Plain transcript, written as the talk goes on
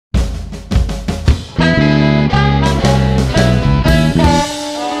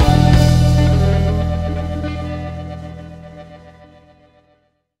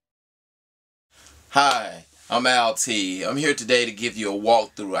Hi, I'm LT. I'm here today to give you a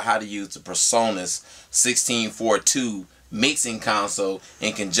walkthrough of how to use the Presonus 1642 mixing console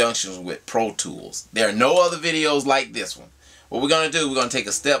in conjunction with Pro Tools. There are no other videos like this one. What we're going to do, we're going to take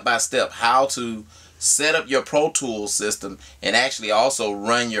a step-by-step how to set up your Pro Tools system and actually also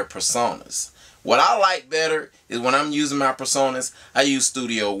run your Presonus. What I like better is when I'm using my Presonus, I use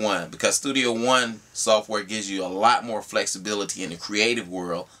Studio One because Studio One software gives you a lot more flexibility in the creative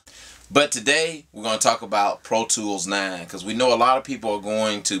world. But today we're going to talk about Pro Tools 9 because we know a lot of people are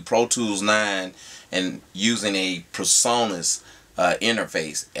going to Pro Tools 9 and using a Presonus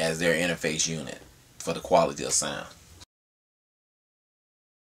interface as their interface unit for the quality of sound.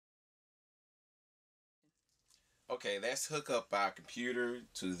 Okay, let's hook up our computer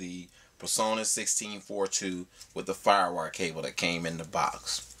to the Presonus 1642 with the FireWire cable that came in the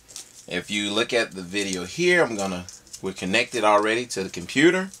box. If you look at the video here, we're connected already to the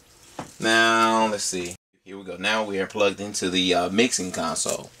computer. Now, let's see. Here we go. Now we are plugged into the mixing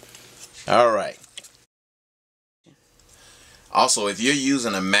console. Alright. Also, if you're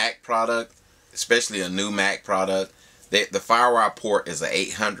using a Mac product, especially a new Mac product, the FireWire port is an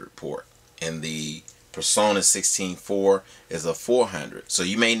 800 port. And the Presonus 16.4 is a 400. So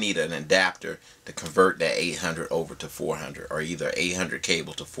you may need an adapter to convert that 800 over to 400. Or either 800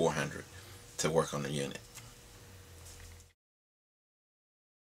 cable to 400 to work on the unit.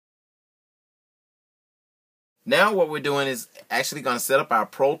 Now what we're doing is actually going to set up our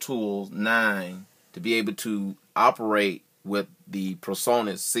Pro Tools 9 to be able to operate with the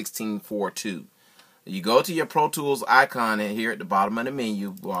Presonus 16.42. You go to your Pro Tools icon here at the bottom of the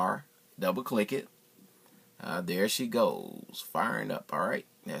menu bar, double click it. There she goes, firing up. Alright,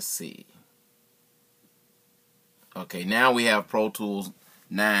 let's see. Okay, now we have Pro Tools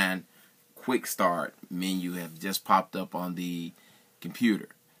 9 Quick Start menu have just popped up on the computer.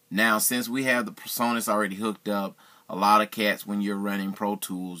 Now, since we have the Presonus already hooked up, a lot of cats, when you're running Pro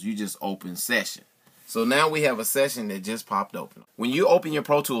Tools, you just open session. So now we have a session that just popped open. When you open your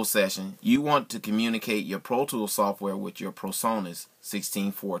Pro Tools session, you want to communicate your Pro Tools software with your Presonus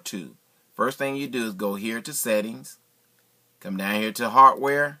 16.42. First thing you do is go here to Settings, come down here to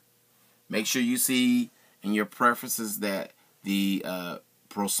Hardware. Make sure you see in your preferences that the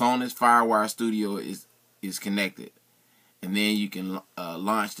Presonus FireWire Studio is connected. And then you can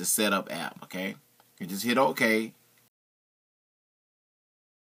launch the setup app, okay? You just hit OK.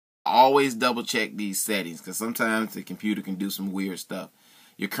 Always double check these settings because sometimes the computer can do some weird stuff.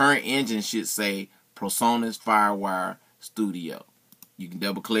 Your current engine should say Presonus FireWire Studio. You can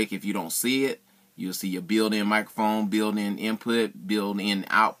double click if you don't see it. You'll see your built-in microphone, built-in input, built-in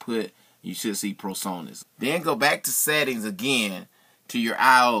output. You should see Presonus. Then go back to settings again to your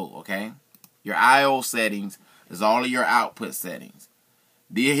I/O, okay? Your I/O settings is all of your output settings.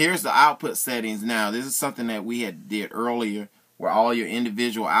 Here's the output settings now. This is something that we did earlier where all your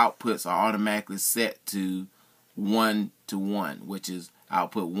individual outputs are automatically set to 1 to 1, which is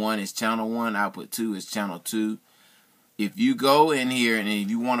output 1 is channel 1, output 2 is channel 2. If you go in here and if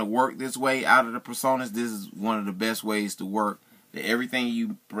you want to work this way out of the Presonus, this is one of the best ways to work. That everything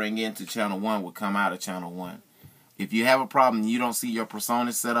you bring into channel 1 will come out of channel 1. If you have a problem and you don't see your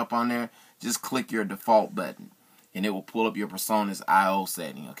Presonus set up on there, just click your default button and it will pull up your Presonus I/O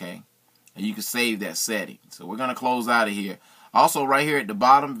setting, okay? And you can save that setting. So we're going to close out of here. Also, right here at the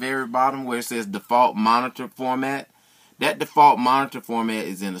bottom, very bottom, where it says default monitor format, that default monitor format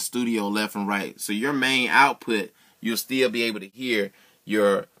is in the studio left and right. So your main output, you'll still be able to hear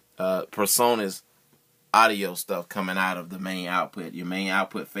your Presonus audio stuff coming out of the main output. Your main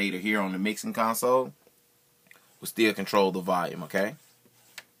output fader here on the mixing console will still control the volume, okay?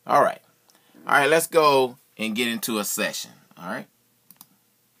 All right. All right, let's go and get into a session, all right?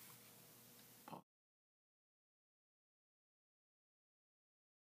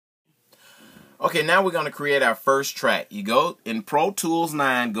 Okay, now we're going to create our first track. You go in Pro Tools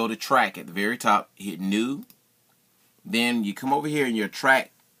 9, go to Track at the very top, hit New. Then you come over here in your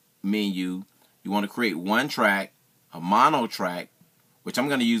Track menu. You want to create one track, a mono track, which I'm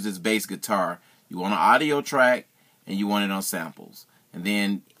going to use as bass guitar. You want an audio track, and you want it on samples. And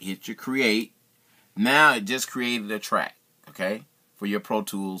then hit your Create. Now it just created a track, okay, for your Pro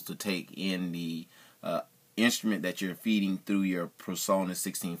Tools to take in the instrument that you're feeding through your Presonus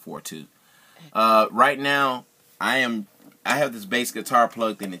 16.42. Right now, I have this bass guitar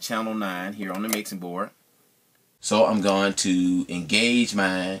plugged into channel 9 here on the mixing board. So I'm going to engage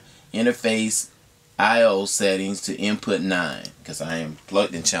my interface I/O settings to input 9 because I am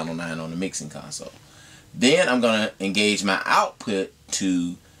plugged in channel 9 on the mixing console. Then I'm going to engage my output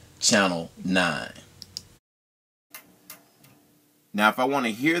to channel 9. Now, if I want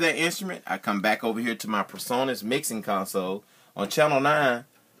to hear that instrument, I come back over here to my Presonus mixing console. On channel 9,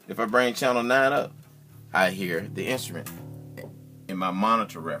 if I bring channel 9 up, I hear the instrument in my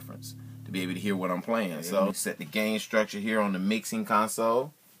monitor reference to be able to hear what I'm playing. So set the gain structure here on the mixing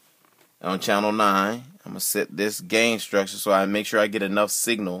console. On channel 9, I'm going to set this gain structure so I make sure I get enough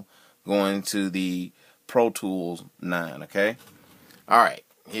signal going to the Pro Tools 9, okay? Alright,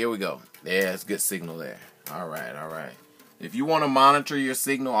 here we go. There's good signal there. Alright, alright. If you want to monitor your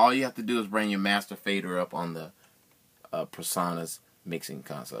signal, all you have to do is bring your master fader up on the Presonus mixing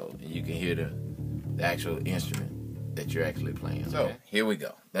console, and you can hear the actual instrument that you're actually playing. Okay? So, here we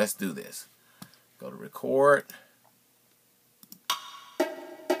go. Let's do this. Go to record.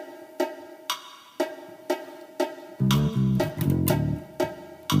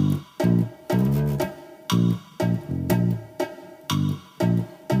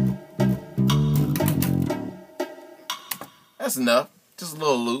 That's enough. Just a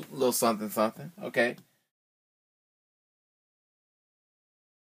little loop, a little something, something. Okay.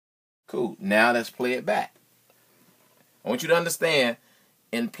 Cool. Now let's play it back. I want you to understand,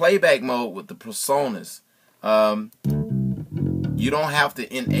 in playback mode with the Presonus, you don't have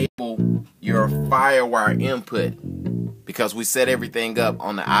to enable your FireWire input because we set everything up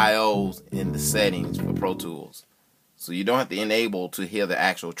on the IOs in the settings for Pro Tools. So you don't have to enable to hear the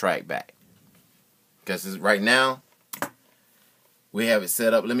actual track back. Because right now, we have it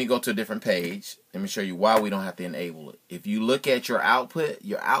set up. Let me go to a different page. Let me show you why we don't have to enable it. If you look at your output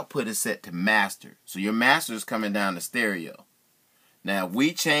is set to master. So your master is coming down to stereo. Now, if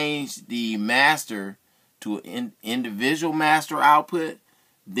we change the master to an individual master output,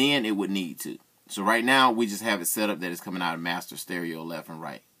 then it would need to. So right now, we just have it set up that it's coming out of master stereo left and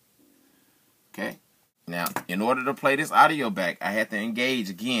right. Okay? Now, in order to play this audio back, I have to engage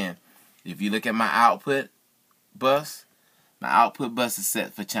again. If you look at my output bus, my output bus is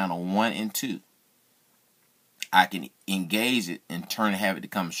set for channel 1 and 2. I can engage it and have it to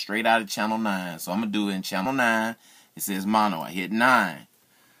come straight out of channel 9. So I'm going to do it in channel 9. It says mono. I hit 9.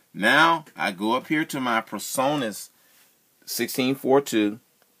 Now I go up here to my Presonus 1642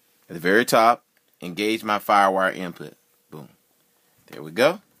 at the very top. Engage my FireWire input. Boom. There we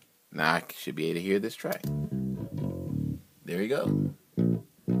go. Now I should be able to hear this track. There you go.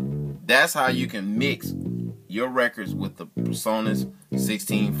 That's how you can mix your records with the Presonus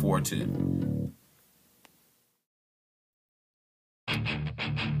 1642.